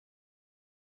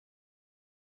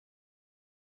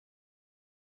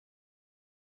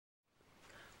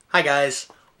Hi guys,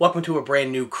 welcome to a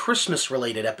brand new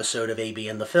Christmas-related episode of AB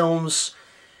and the Films.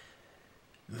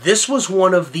 This was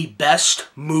one of the best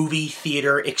movie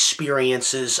theater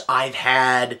experiences I've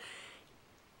had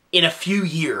in a few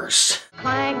years.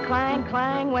 Clang, clang,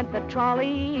 clang went the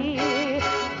trolley.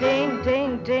 Ding,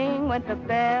 ding, ding went the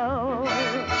bell.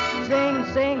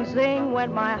 Zing, zing, zing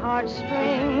went my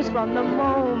heartstrings. From the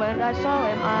moment I saw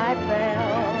him, I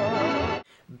fell.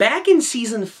 Back in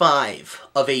Season 5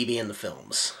 of AB and the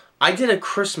Films, I did a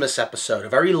Christmas episode, a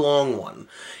very long one,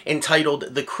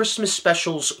 entitled The Christmas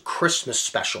Special's Christmas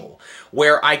Special,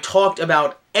 where I talked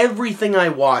about everything I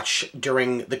watch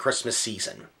during the Christmas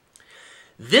season.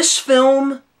 This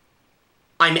film,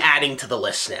 I'm adding to the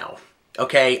list now,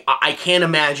 okay? I can't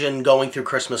imagine going through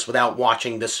Christmas without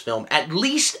watching this film at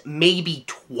least maybe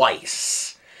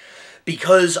twice,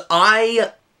 because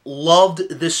I loved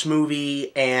this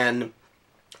movie. And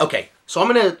okay, so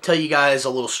I'm going to tell you guys a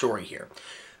little story here.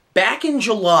 Back in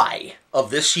July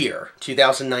of this year,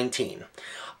 2019,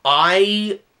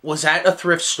 I was at a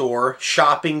thrift store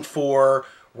shopping for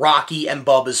Rocky and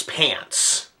Bubba's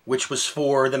pants, which was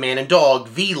for the Man and Dog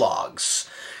vlogs.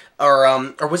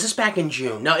 Or was this back in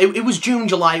June? No, it was June,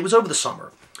 July. It was over the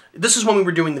summer. This is when we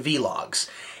were doing the vlogs.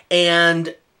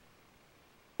 And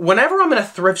whenever I'm in a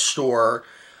thrift store,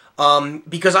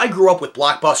 because I grew up with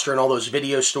Blockbuster and all those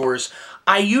video stores,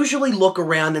 I usually look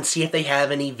around and see if they have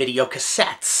any video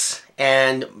cassettes.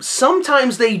 And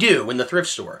sometimes they do in the thrift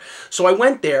store. So I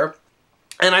went there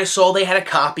and I saw they had a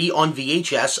copy on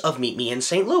VHS of Meet Me in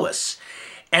St. Louis.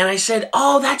 And I said,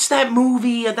 oh, that's that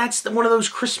movie. That's one of those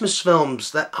Christmas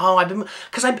films that, I've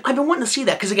been wanting to see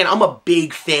that. Because again, I'm a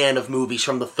big fan of movies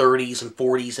from the 30s and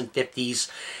 40s and 50s,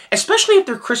 especially if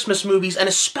they're Christmas movies, and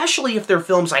especially if they're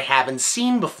films I haven't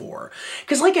seen before.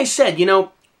 Because like I said, you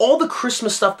know, all the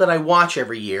Christmas stuff that I watch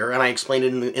every year, and I explained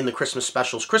it in the Christmas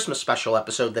Special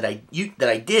episode that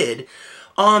I did,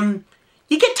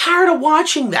 you get tired of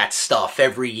watching that stuff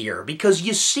every year because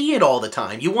you see it all the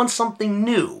time. You want something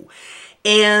new.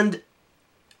 And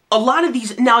a lot of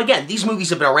these, now again, these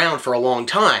movies have been around for a long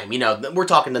time. You know, we're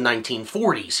talking the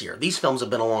 1940s here. These films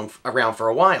have been around for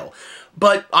a while.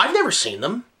 But I've never seen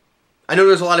them. I know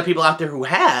there's a lot of people out there who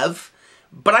have,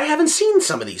 but I haven't seen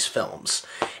some of these films.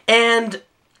 And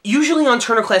usually on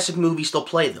Turner Classic Movies, they'll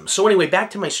play them. So anyway,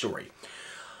 back to my story.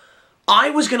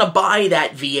 I was going to buy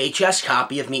that VHS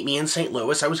copy of Meet Me in St.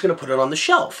 Louis. I was going to put it on the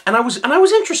shelf, and I was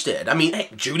interested. I mean, hey,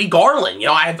 Judy Garland. You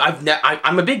know,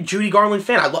 I'm a big Judy Garland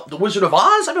fan. I love The Wizard of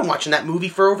Oz. I've been watching that movie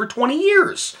for over 20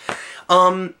 years.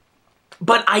 But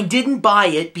I didn't buy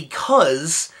it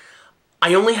because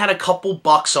I only had a couple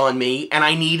bucks on me, and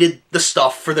I needed the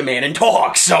stuff for the Man and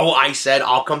Dog. So I said,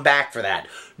 I'll come back for that.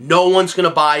 No one's going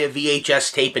to buy a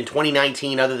VHS tape in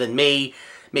 2019 other than me.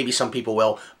 Maybe some people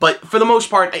will. But for the most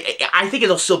part, I think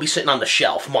it'll still be sitting on the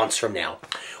shelf months from now.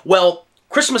 Well,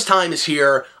 Christmas time is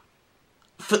here.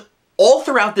 All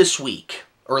throughout this week,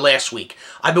 or last week,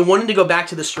 I've been wanting to go back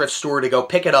to the thrift store to go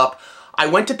pick it up. I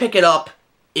went to pick it up.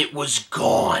 It was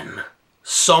gone.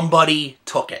 Somebody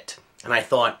took it. And I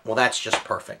thought, well, that's just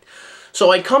perfect.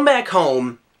 So I come back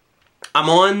home. I'm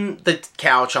on the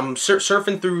couch. I'm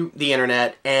surfing through the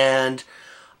internet, and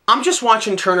I'm just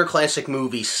watching Turner Classic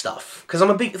Movies stuff, because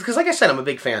like I said, I'm a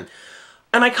big fan.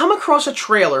 And I come across a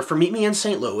trailer for Meet Me in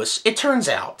St. Louis. It turns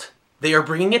out they are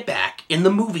bringing it back in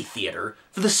the movie theater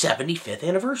for the 75th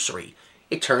anniversary.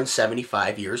 It turns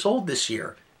 75 years old this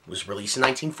year. It was released in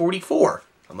 1944.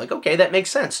 I'm like, okay, that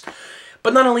makes sense.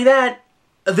 But not only that,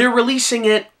 they're releasing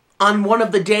it on one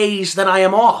of the days that I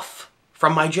am off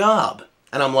from my job.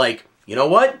 And I'm like, you know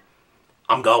what?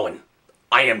 I'm going.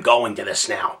 I am going to this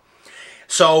now.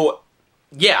 So,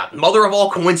 yeah, mother of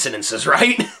all coincidences,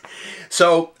 right?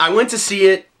 So, I went to see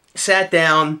it, sat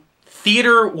down,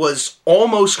 theater was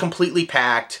almost completely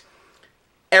packed.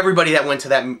 Everybody that went to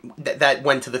that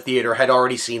went to the theater had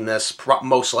already seen this,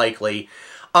 most likely.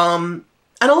 And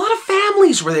a lot of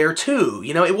families were there, too.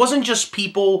 You know, it wasn't just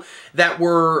people that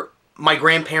were my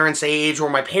grandparents' age or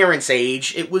my parents'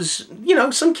 age. It was, you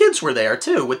know, some kids were there,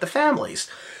 too, with the families.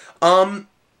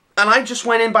 And I just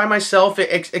went in by myself,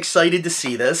 excited to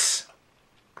see this,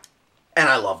 and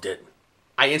I loved it.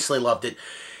 I instantly loved it.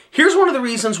 Here's one of the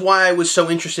reasons why I was so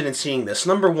interested in seeing this.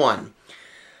 Number one,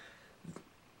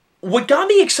 what got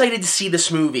me excited to see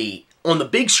this movie on the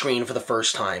big screen for the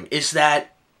first time is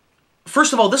that,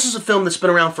 first of all, this is a film that's been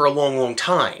around for a long, long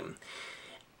time,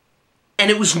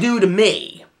 and it was new to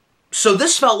me. So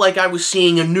this felt like I was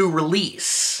seeing a new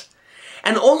release.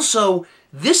 And also,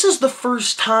 this is the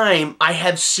first time I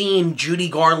have seen Judy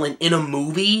Garland in a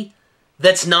movie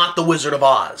that's not The Wizard of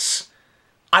Oz.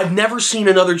 I've never seen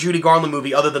another Judy Garland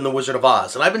movie other than The Wizard of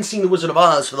Oz. And I've been seeing The Wizard of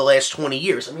Oz for the last 20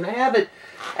 years. I mean, I have it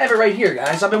right here,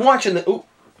 guys. I've been watching the... Ooh,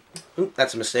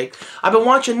 that's a mistake. I've been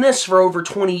watching this for over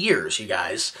 20 years, you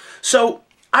guys. So,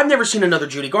 I've never seen another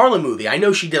Judy Garland movie. I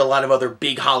know she did a lot of other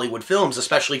big Hollywood films,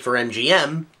 especially for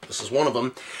MGM. This is one of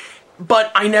them.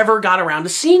 But I never got around to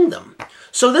seeing them.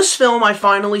 So this film I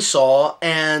finally saw,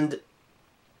 and...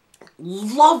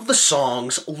 love the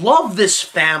songs, love this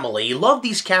family, love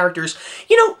these characters.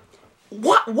 You know,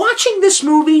 watching this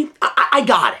movie, I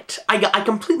got it. I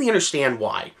completely understand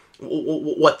why,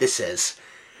 what this is.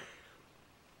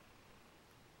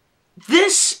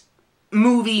 This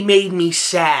movie made me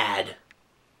sad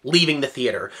leaving the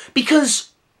theater, because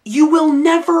you will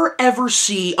never ever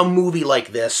see a movie like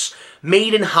this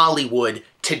made in Hollywood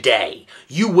today.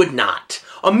 You would not.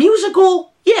 A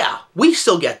musical, yeah, we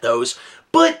still get those,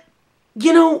 but...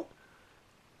 you know,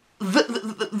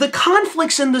 the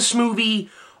conflicts in this movie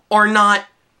are not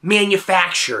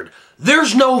manufactured.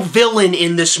 There's no villain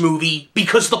in this movie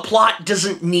because the plot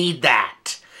doesn't need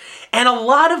that. And a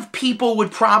lot of people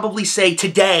would probably say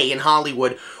today in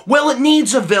Hollywood, well, it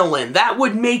needs a villain. That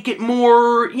would make it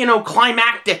more, you know,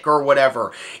 climactic or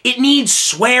whatever. It needs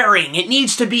swearing. It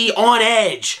needs to be on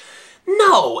edge.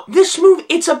 No, this movie,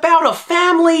 it's about a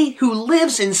family who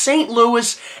lives in St.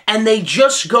 Louis and they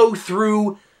just go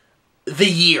through the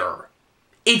year.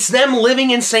 It's them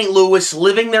living in St. Louis,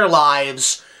 living their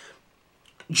lives.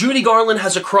 Judy Garland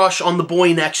has a crush on the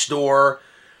boy next door.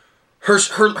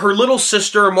 Her little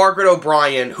sister, Margaret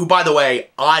O'Brien, who, by the way,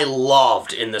 I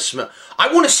loved in this.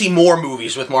 I want to see more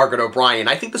movies with Margaret O'Brien.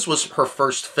 I think this was her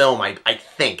first film, I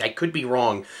think. I could be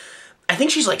wrong. I think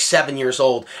she's like 7 years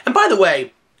old. And by the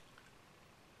way,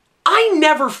 I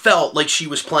never felt like she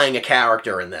was playing a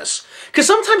character in this. Because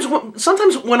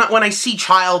sometimes when I see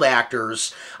child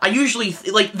actors, I usually,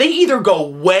 like, they either go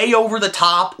way over the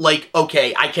top, like,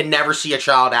 okay, I can never see a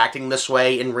child acting this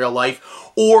way in real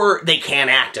life, or they can't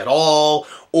act at all,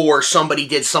 or somebody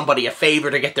did somebody a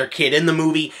favor to get their kid in the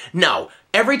movie. No.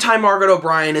 Every time Margaret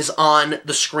O'Brien is on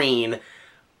the screen,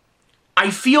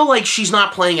 I feel like she's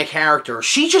not playing a character.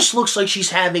 She just looks like she's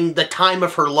having the time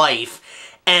of her life,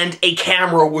 and a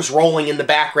camera was rolling in the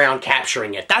background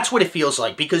capturing it. That's what it feels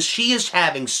like, because she is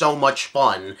having so much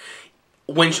fun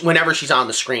whenever she's on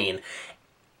the screen.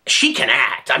 She can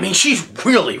act. I mean, she's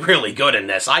really, really good in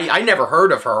this. I never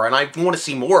heard of her, and I want to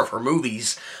see more of her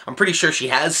movies. I'm pretty sure she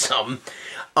has some.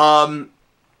 So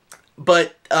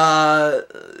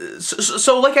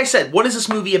like I said, what is this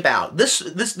movie about? This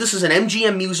is an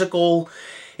MGM musical.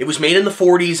 It was made in the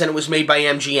 40s, and it was made by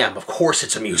MGM. Of course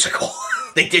it's a musical.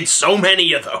 They did so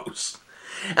many of those.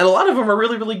 And a lot of them are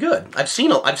really, really good. I've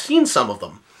seen some of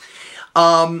them.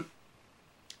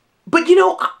 But, you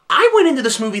know, I went into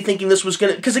this movie thinking this was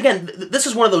going to... because, again, this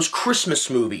is one of those Christmas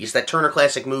movies that Turner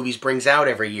Classic Movies brings out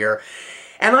every year.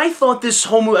 And I thought this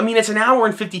whole movie... I mean, it's an hour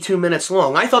and 52 minutes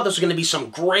long. I thought this was going to be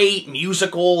some great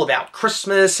musical about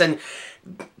Christmas. And,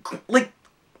 like,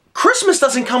 Christmas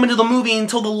doesn't come into the movie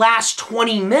until the last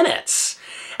 20 minutes.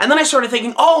 And then I started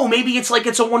thinking, oh, maybe it's like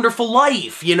It's a Wonderful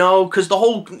Life, you know, because the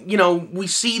whole, you know, we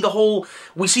see the whole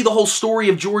story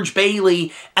of George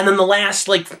Bailey, and then the last,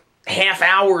 like, half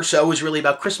hour or so is really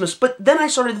about Christmas. But then I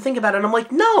started to think about it, and I'm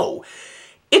like, no,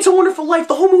 It's a Wonderful Life,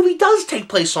 the whole movie does take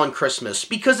place on Christmas,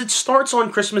 because it starts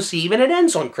on Christmas Eve and it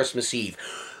ends on Christmas Eve.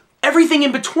 Everything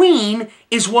in between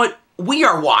is what we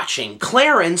are watching.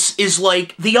 Clarence is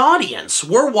like the audience.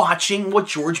 We're watching what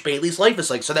George Bailey's life is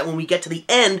like, so that when we get to the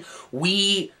end,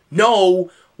 we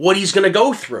know what he's going to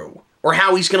go through, or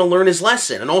how he's going to learn his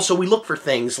lesson. And also we look for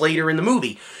things later in the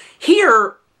movie.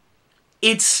 Here,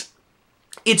 it's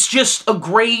just a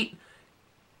great,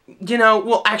 you know,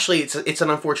 well, actually, it's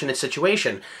an unfortunate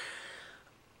situation.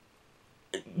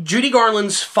 Judy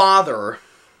Garland's father...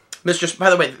 by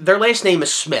the way, their last name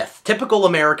is Smith. Typical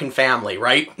American family,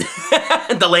 right?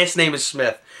 The last name is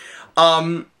Smith.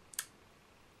 Well,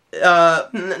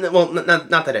 not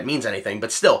that it means anything,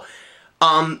 but still.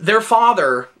 Their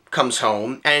father comes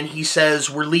home, and he says,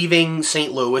 we're leaving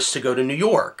St. Louis to go to New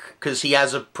York, because he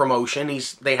has a promotion.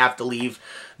 They have to leave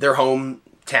their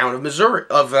hometown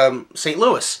of St.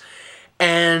 Louis.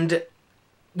 And...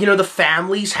 you know, the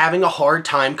family's having a hard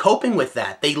time coping with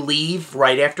that. They leave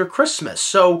right after Christmas.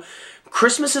 So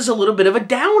Christmas is a little bit of a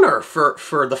downer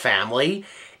for the family.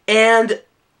 And,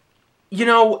 you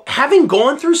know, having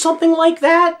gone through something like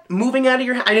that, moving out of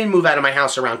your house... I didn't move out of my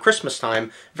house around Christmas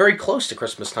time. Very close to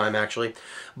Christmas time, actually.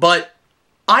 But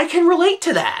I can relate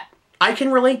to that. I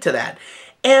can relate to that.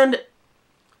 And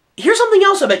here's something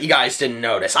else I bet you guys didn't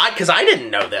notice. Because I didn't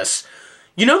know this.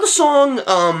 You know the song...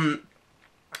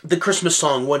 the Christmas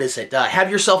song, what is it? Have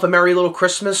Yourself a Merry Little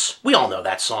Christmas? We all know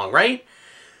that song, right?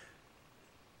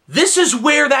 This is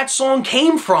where that song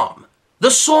came from.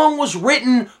 The song was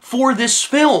written for this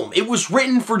film. It was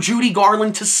written for Judy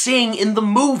Garland to sing in the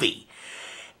movie.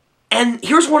 And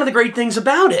here's one of the great things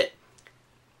about it.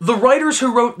 The writers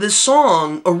who wrote this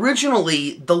song,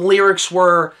 originally, the lyrics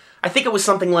were, I think it was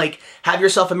something like, have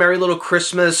yourself a merry little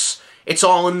Christmas, it's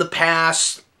all in the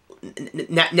past,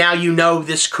 now you know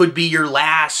this could be your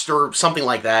last, or something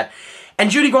like that. And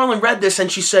Judy Garland read this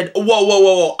and she said, whoa, whoa,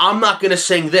 whoa, whoa, I'm not going to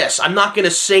sing this. I'm not going to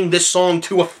sing this song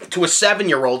to a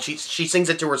 7-year-old. She sings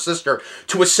it to her sister,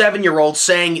 to a 7-year-old,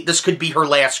 saying this could be her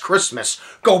last Christmas.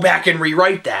 Go back and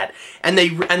rewrite that. And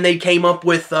they came up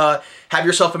with, have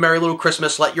yourself a merry little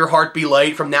Christmas, let your heart be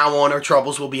light, from now on our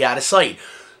troubles will be out of sight.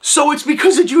 So it's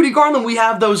because of Judy Garland we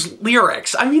have those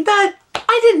lyrics. I mean, I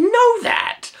didn't know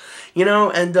that. You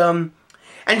know, and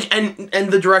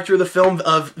the director of the film,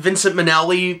 Vincent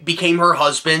Minnelli, became her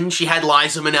husband. She had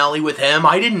Liza Minnelli with him.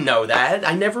 I didn't know that.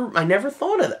 I never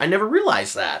thought of that. I never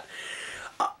realized that.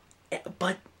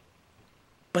 But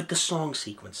the song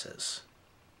sequences.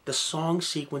 The song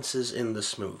sequences in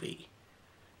this movie.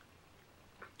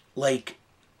 Like,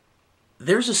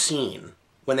 there's a scene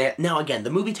when now again, the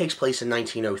movie takes place in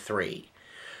 1903.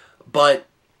 But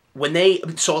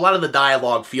so a lot of the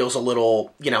dialogue feels a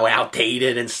little, you know,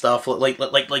 outdated and stuff.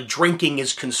 Like drinking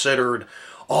is considered,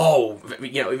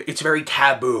 you know, it's very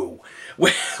taboo.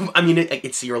 I mean,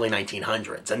 it's the early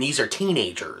 1900s, and these are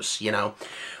teenagers, you know.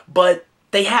 But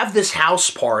they have this house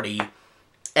party,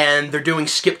 and they're doing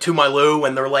Skip to My Lou,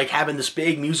 and they're like having this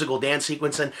big musical dance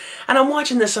sequence, and I'm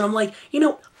watching this, and I'm like, you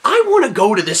know, I want to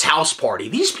go to this house party.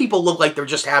 These people look like they're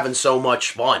just having so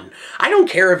much fun. I don't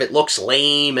care if it looks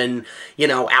lame and, you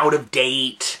know, out of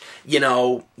date. You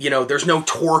know, there's no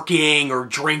twerking or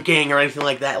drinking or anything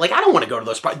like that. Like, I don't want to go to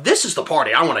those parties. This is the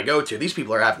party I want to go to. These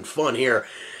people are having fun here.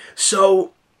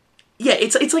 So, yeah,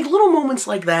 it's like little moments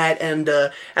like that, and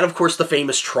of course the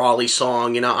famous trolley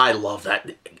song. You know, I love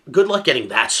that. Good luck getting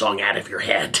that song out of your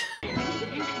head.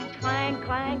 Clang,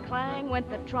 clang, clang went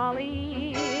the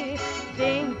trolley.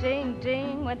 Ding, ding,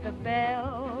 ding went the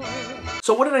bell.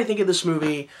 So what did I think of this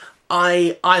movie?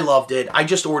 I loved it. I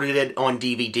just ordered it on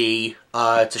DVD.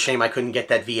 It's a shame I couldn't get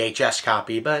that VHS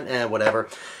copy, but whatever.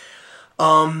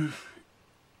 I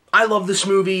love this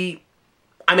movie.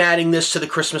 I'm adding this to the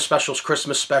Christmas special.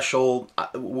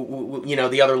 You know,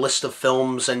 the other list of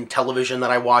films and television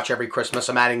that I watch every Christmas.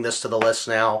 I'm adding this to the list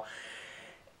now.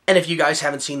 And if you guys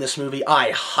haven't seen this movie,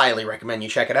 I highly recommend you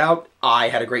check it out. I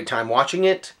had a great time watching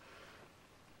it.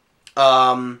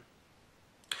 Another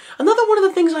one of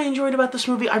the things I enjoyed about this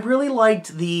movie, I really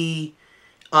liked the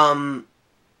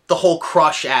whole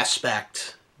crush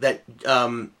aspect that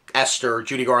Esther,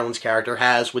 Judy Garland's character,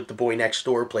 has with the boy next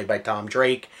door, played by Tom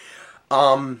Drake.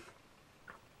 Again,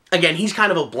 he's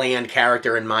kind of a bland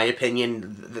character in my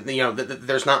opinion. You know,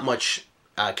 there's not much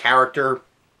character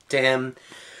to him,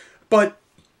 but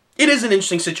it is an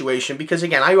interesting situation because,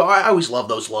 again, I always love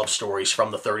those love stories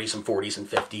from the 30s and 40s and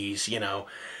 50s, you know.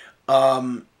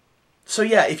 So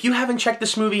yeah, if you haven't checked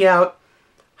this movie out,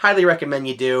 highly recommend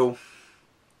you do.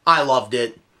 I loved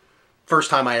it. First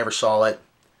time I ever saw it.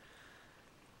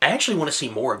 I actually want to see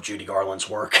more of Judy Garland's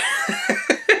work.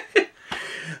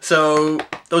 So,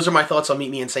 those are my thoughts on Meet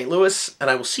Me in St. Louis, and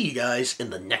I will see you guys in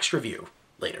the next review.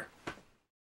 Later.